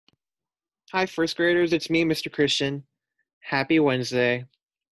Hi, first graders. It's me, Mr. Christian. Happy Wednesday.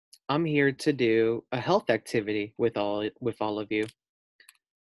 I'm here to do a health activity with all of you.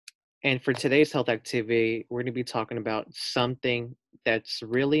 And for today's health activity, we're going to be talking about something that's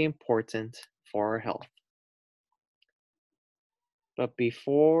really important for our health. But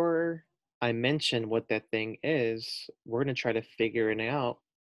before I mention what that thing is, we're going to try to figure it out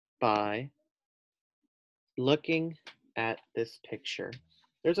by looking at this picture.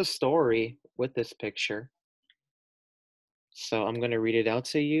 There's a story with this picture. So I'm going to read it out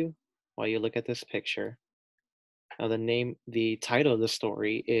to you while you look at this picture. Now, the title of the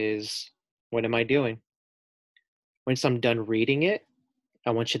story is What Am I Doing? Once I'm done reading it, I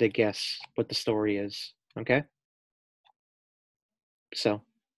want you to guess what the story is. Okay? So,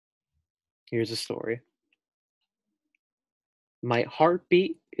 here's the story. My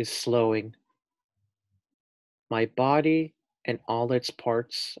heartbeat is slowing. My body and all its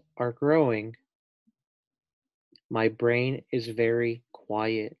parts are growing. My brain is very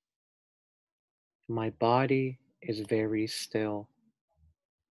quiet. My body is very still.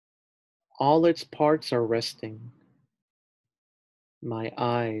 All its parts are resting. My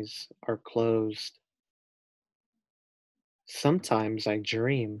eyes are closed. Sometimes I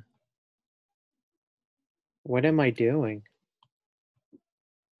dream. What am I doing?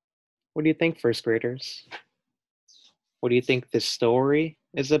 What do you think, first graders? What do you think this story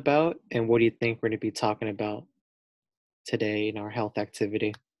is about? And what do you think we're going to be talking about today in our health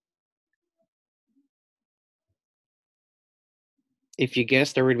activity? If you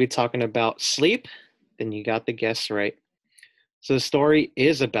guessed that we're going to be talking about sleep, then you got the guess right. So the story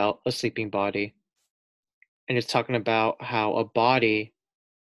is about a sleeping body. And it's talking about how a body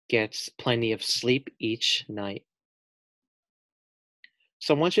gets plenty of sleep each night.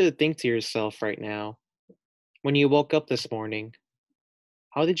 So I want you to think to yourself right now, when you woke up this morning,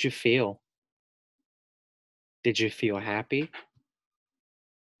 how did you feel? Did you feel happy?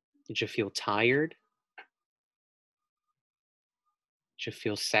 Did you feel tired? Did you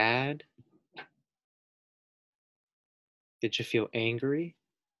feel sad? Did you feel angry?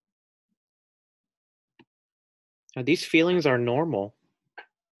 Now, these feelings are normal,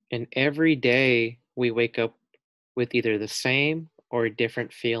 and every day we wake up with either the same or a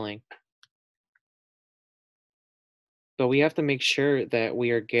different feeling. But we have to make sure that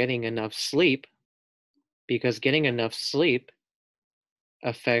we are getting enough sleep because getting enough sleep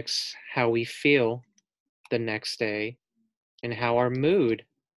affects how we feel the next day and how our mood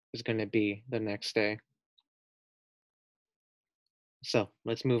is going to be the next day. So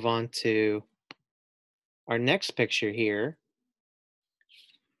let's move on to our next picture here.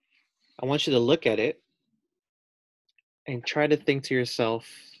 I want you to look at it and try to think to yourself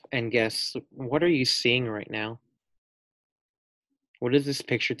and guess, what are you seeing right now? What is this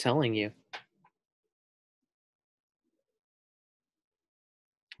picture telling you?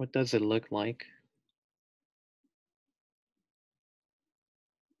 What does it look like?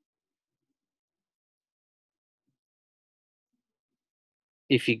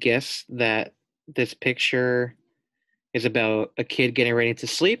 If you guess that this picture is about a kid getting ready to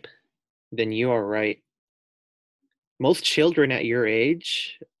sleep, then you are right. Most children at your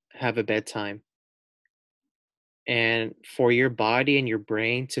age have a bedtime. And for your body and your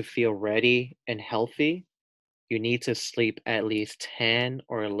brain to feel ready and healthy, you need to sleep at least 10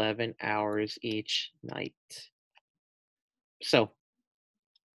 or 11 hours each night. So,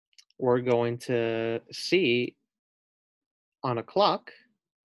 we're going to see on a clock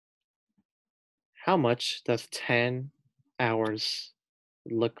how much does 10 hours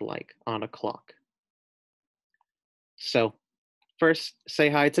look like on a clock. So, first, say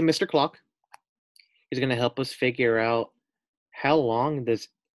hi to Mr. Clock. He's going to help us figure out how long does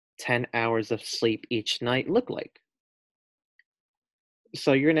 10 hours of sleep each night look like.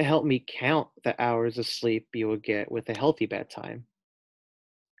 So you're going to help me count the hours of sleep you will get with a healthy bedtime.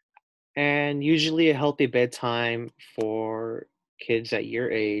 And usually a healthy bedtime for kids at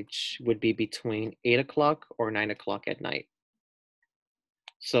your age would be between 8 o'clock or 9 o'clock at night.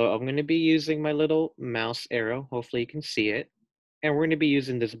 So I'm going to be using my little mouse arrow. Hopefully you can see it. And we're going to be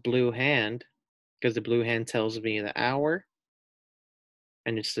using this blue hand because the blue hand tells me the hour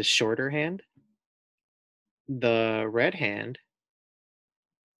and it's the shorter hand. The red hand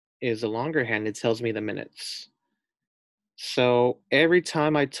is the longer hand. It tells me the minutes. So every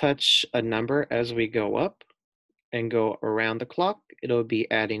time I touch a number as we go up and go around the clock, it'll be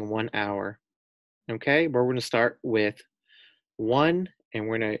adding 1 hour. Okay, but we're going to start with 1 and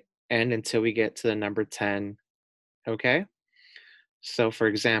we're going to end until we get to the number 10. Okay, so for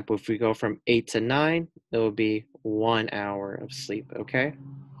example, if we go from 8 to 9, it will be 1 hour of sleep. Okay,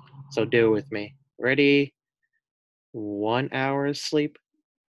 So do it with me. Ready? 1 hour of sleep,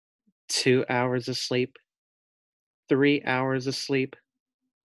 2 hours of sleep, 3 hours of sleep,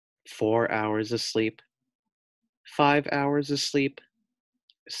 4 hours of sleep, 5 hours of sleep,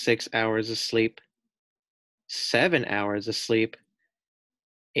 6 hours of sleep, 7 hours of sleep,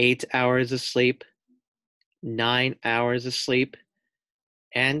 8 hours of sleep, 9 hours of sleep,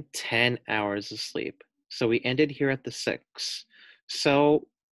 and 10 hours of sleep. So we ended here at the six. So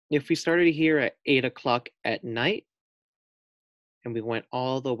if we started here at 8 o'clock at night and we went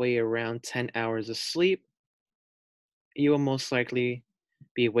all the way around 10 hours of sleep, you will most likely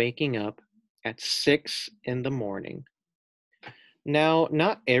be waking up at 6 in the morning. Now,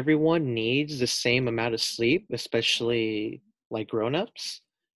 not everyone needs the same amount of sleep, especially like grown-ups,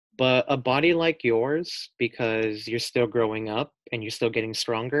 but a body like yours, because you're still growing up and you're still getting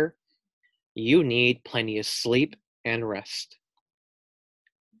stronger, you need plenty of sleep and rest.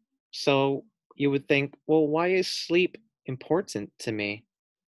 So you would think, well, why is sleep important to me?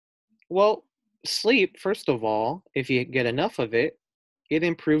 Well, sleep, first of all, if you get enough of it, it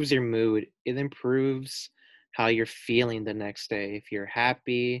improves your mood. It improves how you're feeling the next day. If you're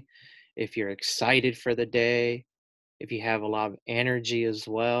happy, if you're excited for the day, if you have a lot of energy as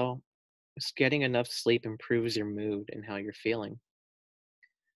well, just getting enough sleep improves your mood and how you're feeling.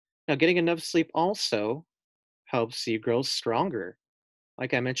 Now, getting enough sleep also helps you grow stronger.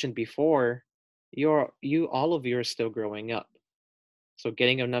 Like I mentioned before, you all of you are still growing up. So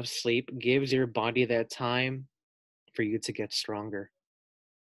getting enough sleep gives your body that time for you to get stronger.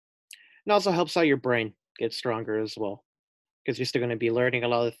 It also helps out your brain get stronger as well because you're still going to be learning a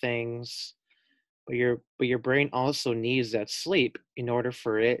lot of things, but your brain also needs that sleep in order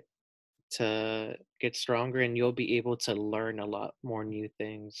for it to get stronger, and you'll be able to learn a lot more new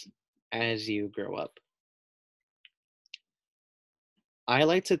things as you grow up. I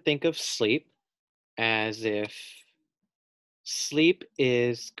like to think of sleep as if sleep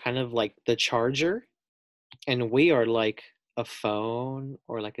is kind of like the charger and we are like a phone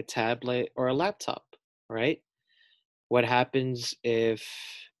or like a tablet or a laptop, right? What happens if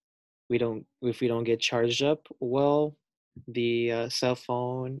we don't get charged up? Well, the cell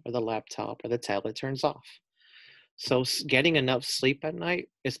phone or the laptop or the tablet turns off. So getting enough sleep at night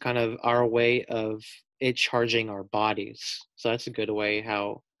is kind of our way of it charging our bodies. So that's a good way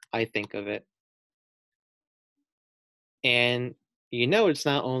how I think of it. And it's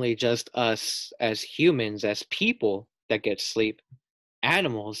not only just us as humans, as people that get sleep,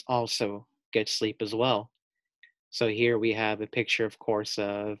 animals also get sleep as well. So here we have a picture, of course,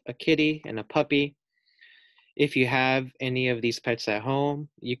 of a kitty and a puppy. If you have any of these pets at home,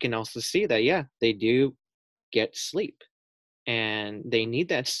 you can also see that, yeah, they do get sleep. And they need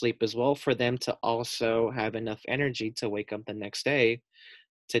that sleep as well for them to also have enough energy to wake up the next day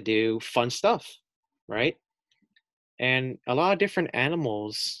to do fun stuff, right? And a lot of different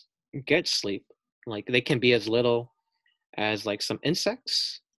animals get sleep. Like they can be as little as like some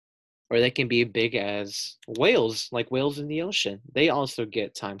insects, or they can be big as whales, like whales in the ocean. They also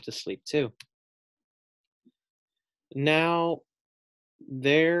get time to sleep too. Now,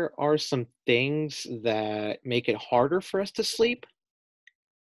 there are some things that make it harder for us to sleep,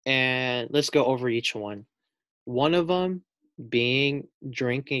 and let's go over each one. One of them being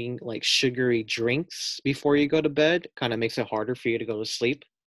drinking like sugary drinks before you go to bed kind of makes it harder for you to go to sleep.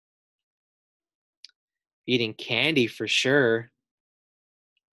 Eating candy for sure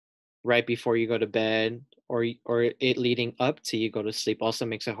right before you go to bed, or it leading up to you go to sleep also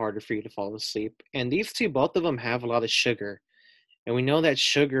makes it harder for you to fall asleep. And these two, both of them have a lot of sugar. And we know that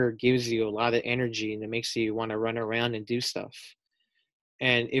sugar gives you a lot of energy and it makes you want to run around and do stuff.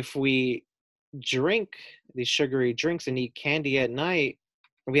 And if we drink these sugary drinks and eat candy at night,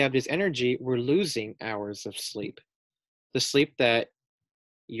 we have this energy, we're losing hours of sleep. The sleep that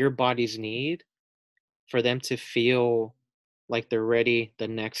your bodies need for them to feel like they're ready the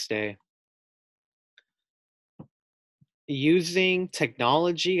next day. Using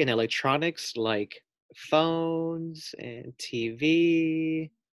technology and electronics like phones and TV,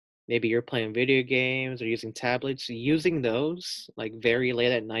 maybe you're playing video games or using tablets, using those like very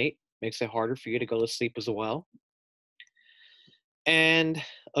late at night makes it harder for you to go to sleep as well. And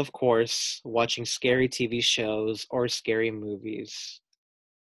of course, watching scary TV shows or scary movies,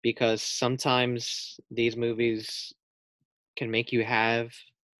 because sometimes these movies can make you have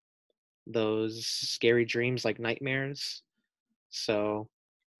those scary dreams like nightmares. So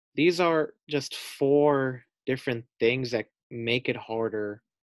these are just four different things that make it harder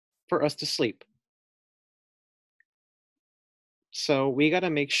for us to sleep. So we got to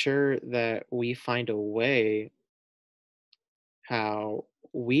make sure that we find a way how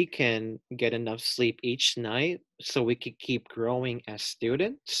we can get enough sleep each night so we could keep growing as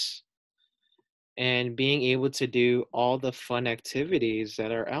students and being able to do all the fun activities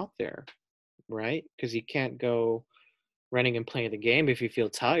that are out there, right? Because you can't go running and playing the game if you feel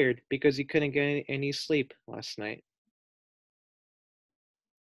tired because you couldn't get any sleep last night.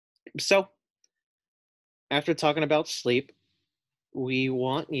 So, after talking about sleep, we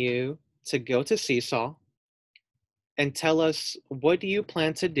want you to go to Seesaw and tell us what do you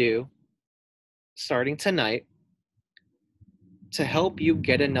plan to do starting tonight to help you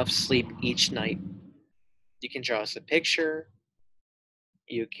get enough sleep each night. You can draw us a picture.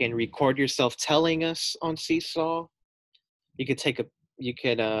 You can record yourself telling us on Seesaw. You could take a you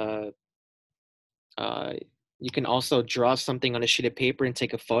could uh you can also draw something on a sheet of paper and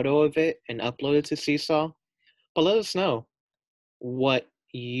take a photo of it and upload it to Seesaw. But let us know what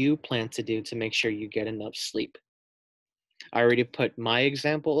you plan to do to make sure you get enough sleep. I already put my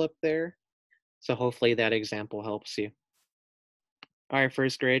example up there, so hopefully that example helps you. All right,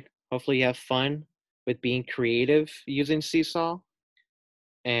 first grade. Hopefully you have fun with being creative using Seesaw.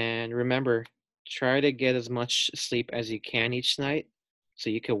 And remember, try to get as much sleep as you can each night so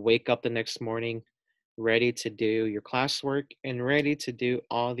you can wake up the next morning ready to do your classwork and ready to do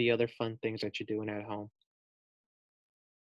all the other fun things that you're doing at home.